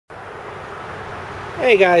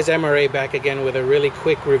Hey guys, MRA back again with a really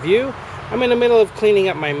quick review. I'm in the middle of cleaning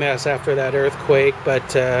up my mess after that earthquake, but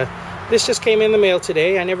this just came in the mail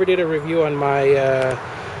today. I never did a review on my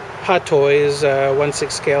Hot Toys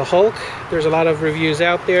 1/6 scale Hulk. There's a lot of reviews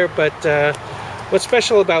out there, but what's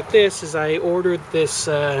special about this is I ordered this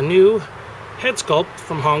new head sculpt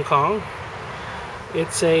from Hong Kong.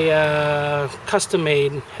 It's a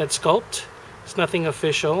custom-made head sculpt. It's nothing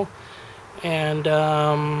official, and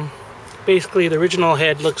basically the original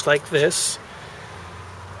head looks like this.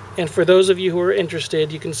 And for those of you who are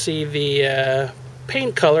interested, you can see the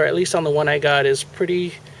paint color, at least on the one I got, is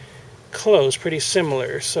pretty close, pretty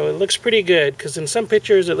similar. So it looks pretty good, because in some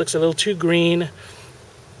pictures it looks a little too green,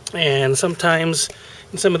 and sometimes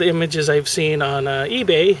in some of the images I've seen on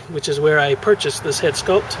eBay, which is where I purchased this head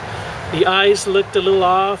sculpt, the eyes looked a little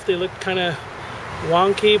off. They looked kind of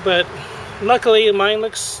wonky, but luckily mine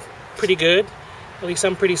looks pretty good. At least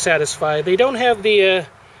I'm pretty satisfied. They don't have the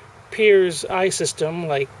Pier's eye system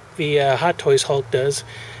like the Hot Toys Hulk does.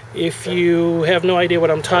 If you have no idea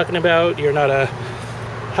what I'm talking about, you're not a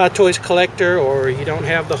Hot Toys collector, or you don't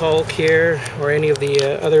have the Hulk here or any of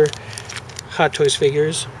the other Hot Toys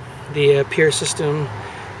figures, the Pier system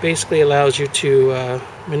basically allows you to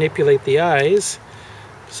manipulate the eyes.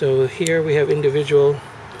 So here we have individual,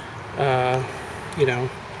 you know,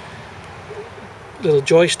 little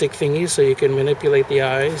joystick thingies so you can manipulate the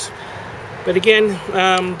eyes. But again,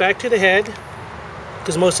 back to the head,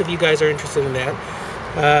 because most of you guys are interested in that.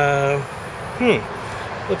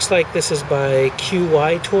 Looks like this is by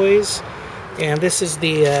QY Toys, and this is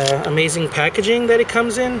the amazing packaging that it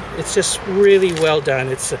comes in. It's just really well done.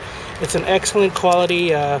 It's an excellent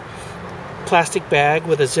quality plastic bag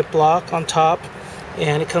with a Ziploc on top,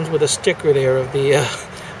 and it comes with a sticker there of the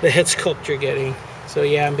head sculpt you're getting. So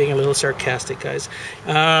yeah, I'm being a little sarcastic, guys.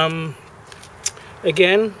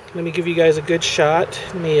 Again, let me give you guys a good shot.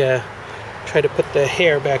 Let me try to put the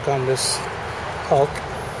hair back on this Hulk.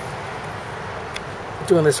 I'm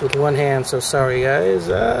doing this with one hand, so sorry, guys.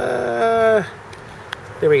 There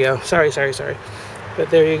we go. Sorry. But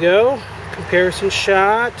there you go. Comparison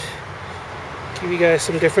shot. Give you guys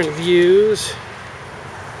some different views.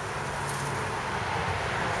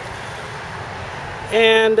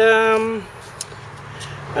 And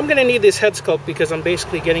I'm gonna need this head sculpt because I'm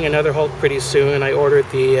basically getting another Hulk pretty soon. I ordered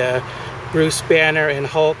the Bruce Banner and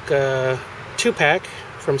Hulk 2-pack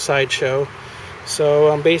from Sideshow, so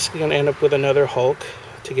I'm basically gonna end up with another Hulk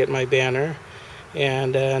to get my banner.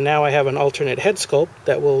 And now I have an alternate head sculpt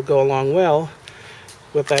that will go along well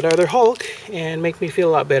with that other Hulk and make me feel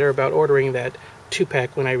a lot better about ordering that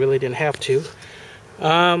 2-pack when I really didn't have to.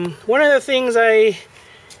 One of the things I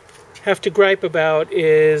have to gripe about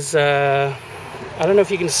is I don't know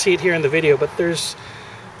if you can see it here in the video, but there's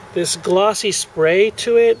this glossy spray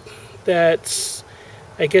to it that's,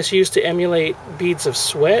 I guess, used to emulate beads of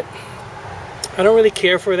sweat. I don't really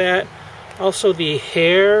care for that. Also, the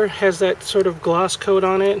hair has that sort of gloss coat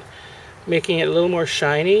on it, making it a little more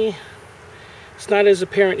shiny. It's not as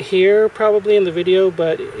apparent here, probably in the video,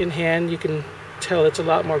 but in hand you can tell it's a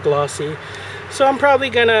lot more glossy. So I'm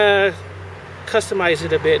probably gonna customize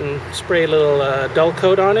it a bit and spray a little dull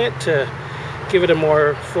coat on it to give it a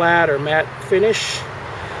more flat or matte finish.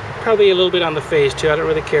 Probably a little bit on the face too. I don't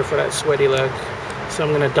really care for that sweaty look, so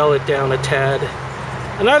I'm going to dull it down a tad.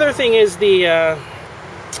 Another thing is the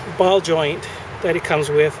ball joint that it comes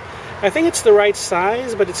with. I think it's the right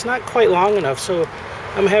size, but it's not quite long enough, so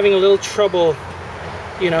I'm having a little trouble,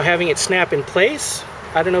 you know, having it snap in place.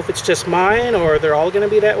 I don't know if it's just mine or they're all going to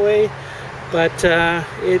be that way, but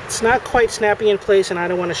it's not quite snapping in place, and I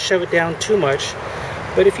don't want to shove it down too much.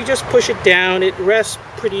 But if you just push it down, it rests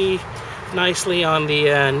pretty nicely on the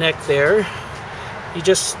neck there. You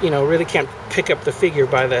just, you know, really can't pick up the figure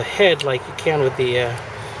by the head like you can with the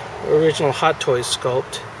original Hot Toys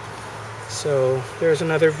sculpt. So there's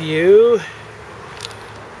another view.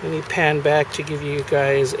 Let me pan back to give you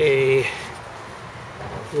guys a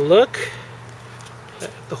look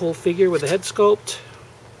at the whole figure with the head sculpt.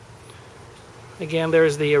 Again,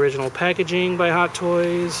 there's the original packaging by Hot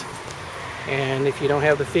Toys. And if you don't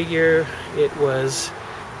have the figure, it was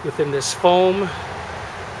within this foam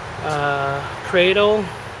cradle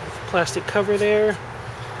with plastic cover there.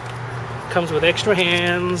 Comes with extra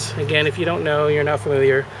hands. Again, if you don't know, you're not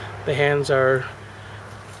familiar, the hands are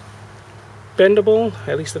bendable,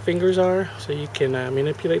 at least the fingers are, so you can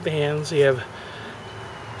manipulate the hands. You have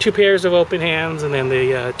 2 pairs of open hands and then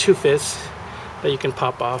the 2 fists that you can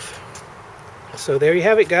pop off. So there you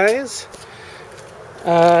have it, guys.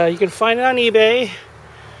 You can find it on eBay.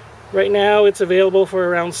 Right now it's available for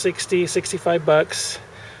around 65 bucks.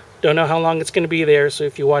 Don't know how long it's going to be there, so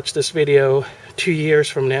if you watch this video 2 years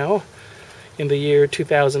from now, in the year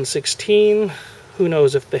 2016, who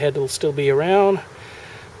knows if the head will still be around.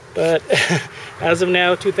 But as of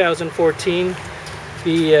now, 2014,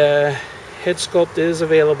 the head sculpt is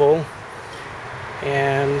available,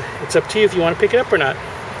 and it's up to you if you want to pick it up or not.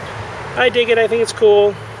 I dig it. I think it's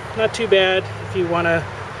cool. Not too bad if you want to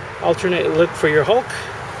alternate look for your Hulk.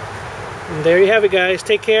 And there you have it, guys.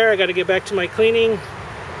 Take care. I got to get back to my cleaning.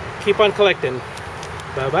 Keep on collecting.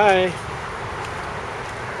 Bye-bye.